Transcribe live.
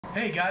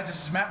Hey guys,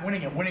 this is Matt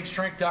Wenning at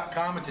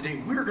WenningStrength.com, and today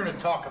we're going to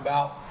talk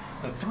about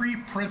the 3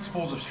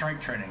 principles of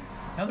strength training.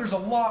 Now there's a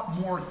lot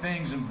more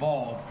things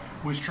involved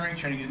with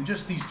strength training than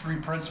just these 3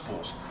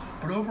 principles,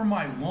 but over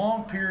my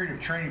long period of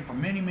training for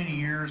many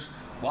years,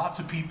 lots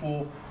of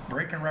people,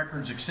 breaking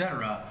records,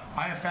 etc.,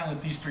 I have found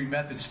that these 3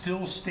 methods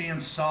still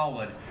stand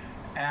solid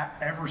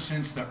ever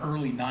since the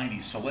early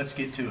 90s. So let's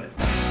get to it.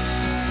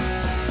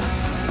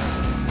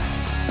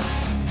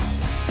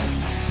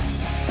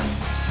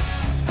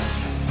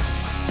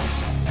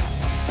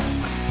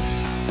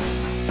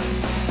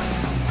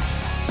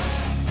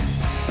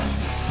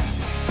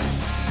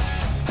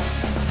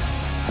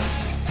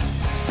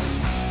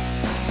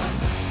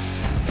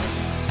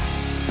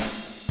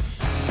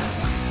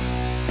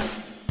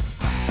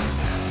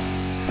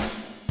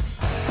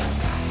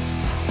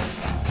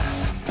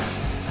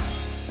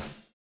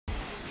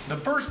 The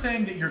first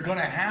thing that you're going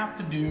to have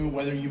to do,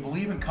 whether you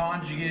believe in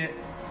conjugate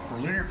or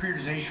linear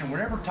periodization,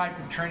 whatever type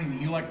of training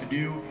that you like to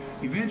do,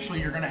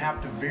 eventually you're going to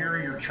have to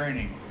vary your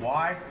training.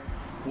 Why?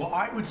 Well,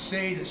 I would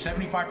say that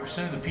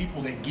 75% of the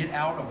people that get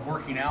out of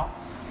working out,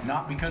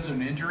 not because of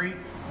an injury,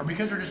 or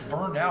because they're just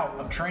burned out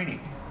of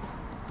training.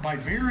 By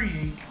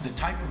varying the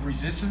type of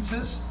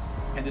resistances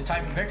and the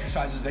type of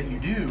exercises that you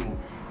do,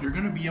 you're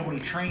going to be able to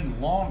train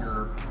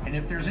longer. And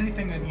if there's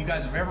anything that you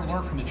guys have ever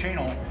learned from the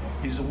channel,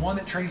 is the one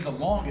that trains the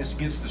longest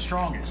gets the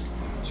strongest.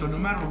 So no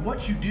matter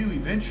what you do,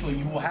 eventually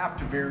you will have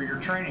to vary your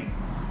training.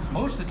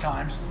 Most of the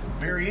times,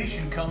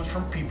 variation comes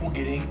from people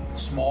getting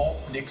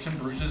small nicks and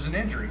bruises and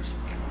injuries.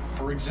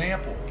 For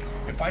example,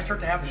 if I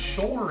start to have a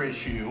shoulder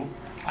issue,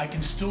 I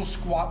can still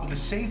squat with a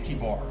safety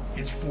bar.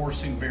 It's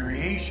forcing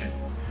variation.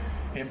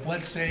 If,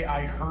 let's say,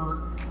 I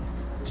hurt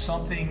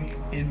something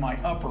in my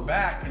upper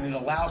back and it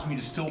allows me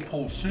to still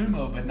pull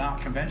sumo but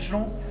not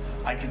conventional,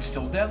 I can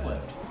still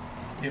deadlift.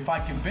 If I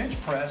can bench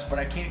press but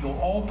I can't go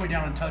all the way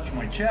down and touch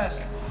my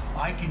chest,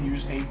 I can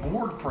use a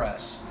board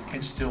press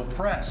and still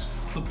press.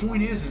 The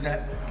point is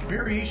that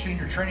variation in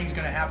your training is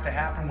going to have to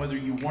happen whether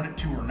you want it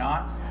to or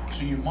not,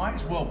 so you might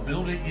as well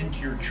build it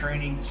into your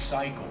training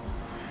cycle.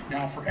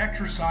 Now for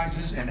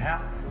exercises and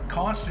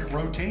constant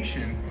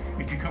rotation,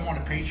 if you come on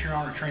to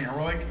Patreon or Train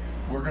Heroic,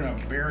 we're going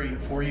to vary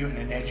it for you in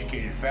an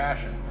educated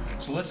fashion.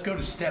 So let's go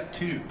to step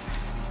 2.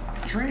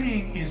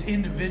 Training is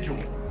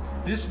individual.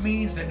 This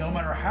means that no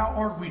matter how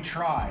hard we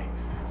try,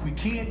 we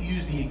can't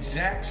use the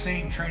exact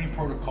same training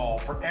protocol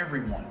for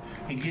everyone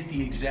and get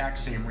the exact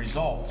same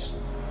results.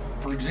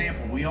 For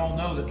example, we all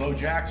know that Bo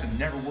Jackson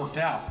never worked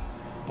out,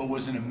 but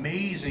was an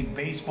amazing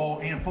baseball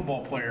and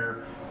football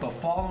player, but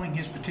following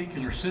his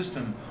particular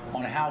system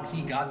on how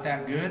he got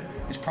that good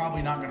is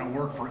probably not going to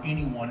work for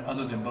anyone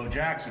other than Bo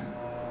Jackson.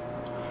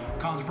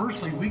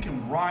 Conversely, we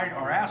can ride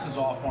our asses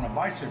off on a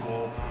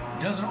bicycle.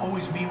 It doesn't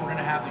always mean we're going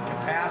to have the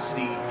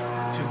capacity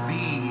to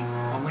be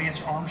a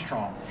Lance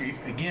Armstrong.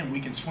 Again, we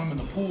can swim in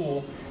the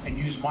pool and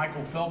use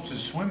Michael Phelps'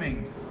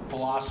 swimming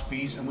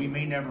philosophies, and we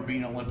may never be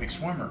an Olympic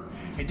swimmer.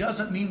 It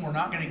doesn't mean we're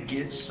not going to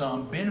get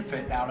some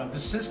benefit out of the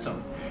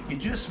system. It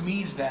just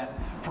means that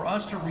for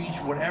us to reach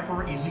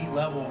whatever elite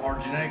level our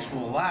genetics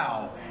will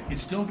allow,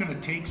 it's still going to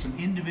take some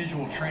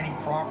individual training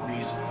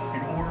properties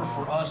in order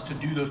for us to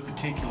do those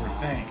particular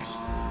things.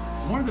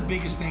 One of the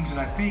biggest things that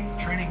I think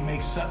training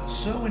makes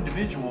so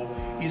individual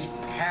is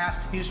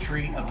past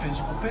history of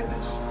physical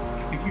fitness.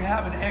 If you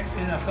have an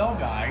ex-NFL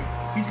guy,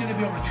 he's going to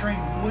be able to train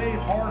way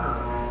harder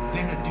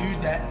than a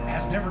dude that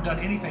has never done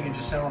anything and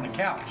just sat on the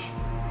couch,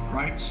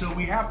 right? So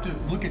we have to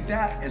look at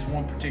that as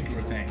one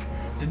particular thing.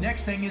 The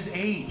next thing is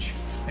age.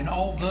 And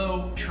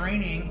although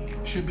training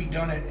should be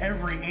done at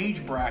every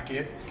age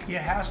bracket, it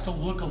has to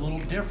look a little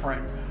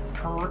different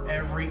per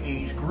every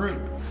age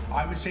group.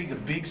 I would say the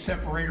big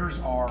separators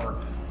are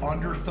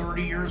under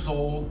 30 years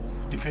old,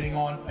 depending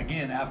on,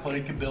 again,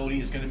 athletic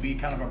ability is going to be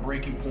kind of a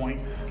breaking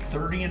point,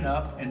 30 and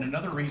up. And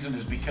another reason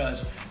is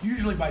because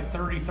usually by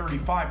 30,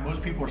 35,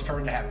 most people are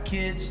starting to have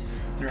kids,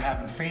 they're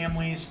having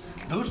families.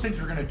 Those things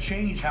are going to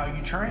change how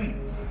you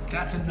train.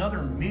 That's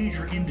another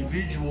major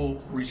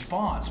individual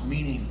response,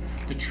 meaning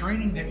the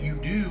training that you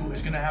do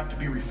is going to have to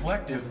be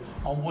reflective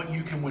on what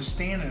you can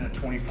withstand in a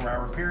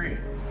 24-hour period.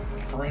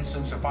 For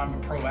instance, if I'm a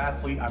pro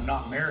athlete, I'm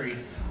not married,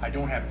 I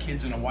don't have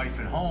kids and a wife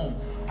at home,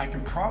 I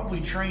can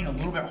probably train a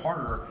little bit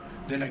harder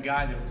than a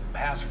guy that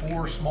has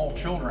 4 small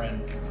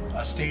children,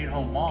 a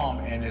stay-at-home mom,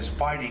 and is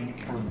fighting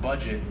for the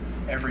budget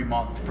every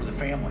month for the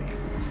family.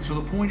 So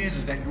the point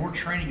is that your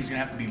training is going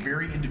to have to be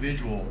very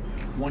individual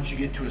once you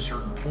get to a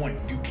certain point.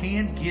 You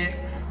can get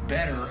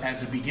better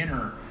as a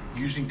beginner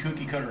using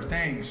cookie cutter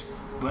things,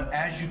 but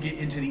as you get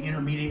into the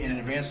intermediate and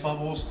advanced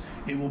levels,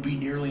 it will be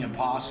nearly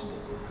impossible.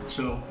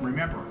 So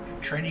remember,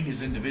 training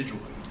is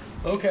individual.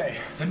 Okay,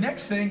 the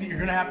next thing that you're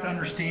going to have to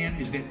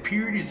understand is that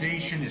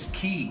periodization is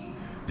key.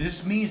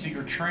 This means that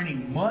your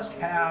training must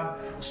have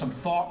some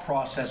thought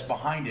process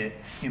behind it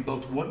in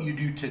both what you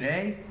do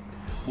today,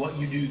 what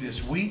you do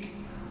this week,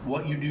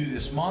 what you do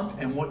this month,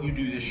 and what you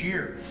do this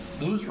year.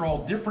 Those are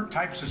all different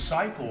types of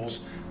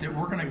cycles that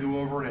we're going to go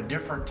over at a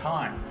different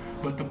time.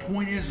 But the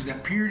point is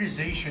that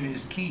periodization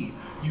is key.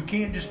 You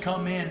can't just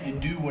come in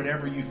and do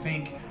whatever you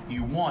think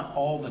you want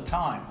all the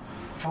time.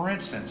 For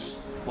instance,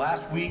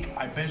 last week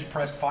I bench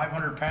pressed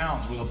 500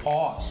 pounds with a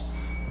pause.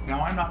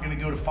 Now I'm not going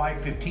to go to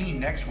 515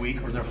 next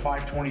week or the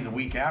 520 the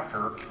week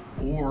after,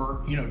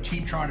 or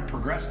keep trying to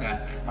progress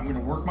that. I'm going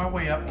to work my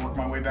way up, work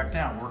my way back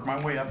down, work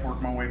my way up,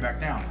 work my way back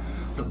down.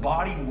 The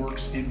body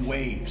works in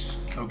waves,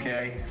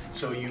 okay?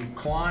 So you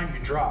climb, you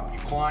drop, you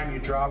climb, you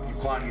drop, you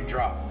climb, you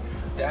drop.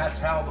 That's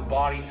how the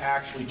body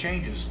actually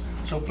changes.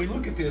 So if we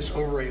look at this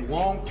over a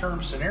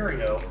long-term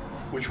scenario,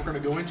 which we're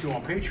going to go into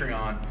on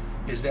Patreon,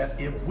 is that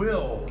it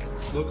will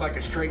look like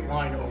a straight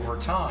line over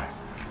time,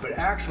 but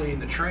actually in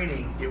the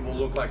training, it will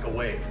look like a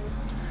wave.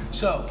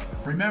 So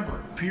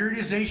remember,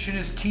 periodization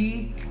is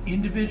key,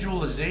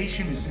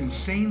 individualization is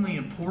insanely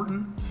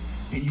important,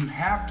 and you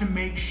have to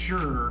make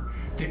sure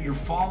that you're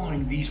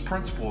following these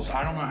principles.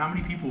 I don't know how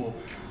many people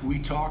we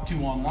talk to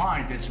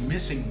online that's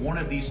missing one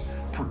of these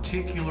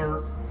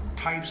particular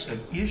types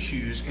of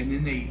issues, and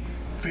then they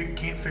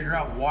can't figure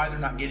out why they're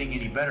not getting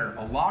any better.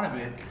 A lot of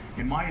it,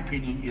 in my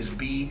opinion, is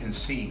B and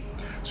C.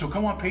 So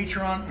come on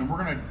Patreon, and we're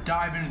gonna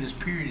dive into this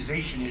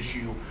periodization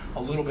issue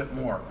a little bit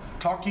more.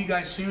 Talk to you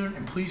guys soon,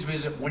 and please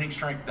visit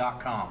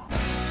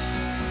winningstrength.com.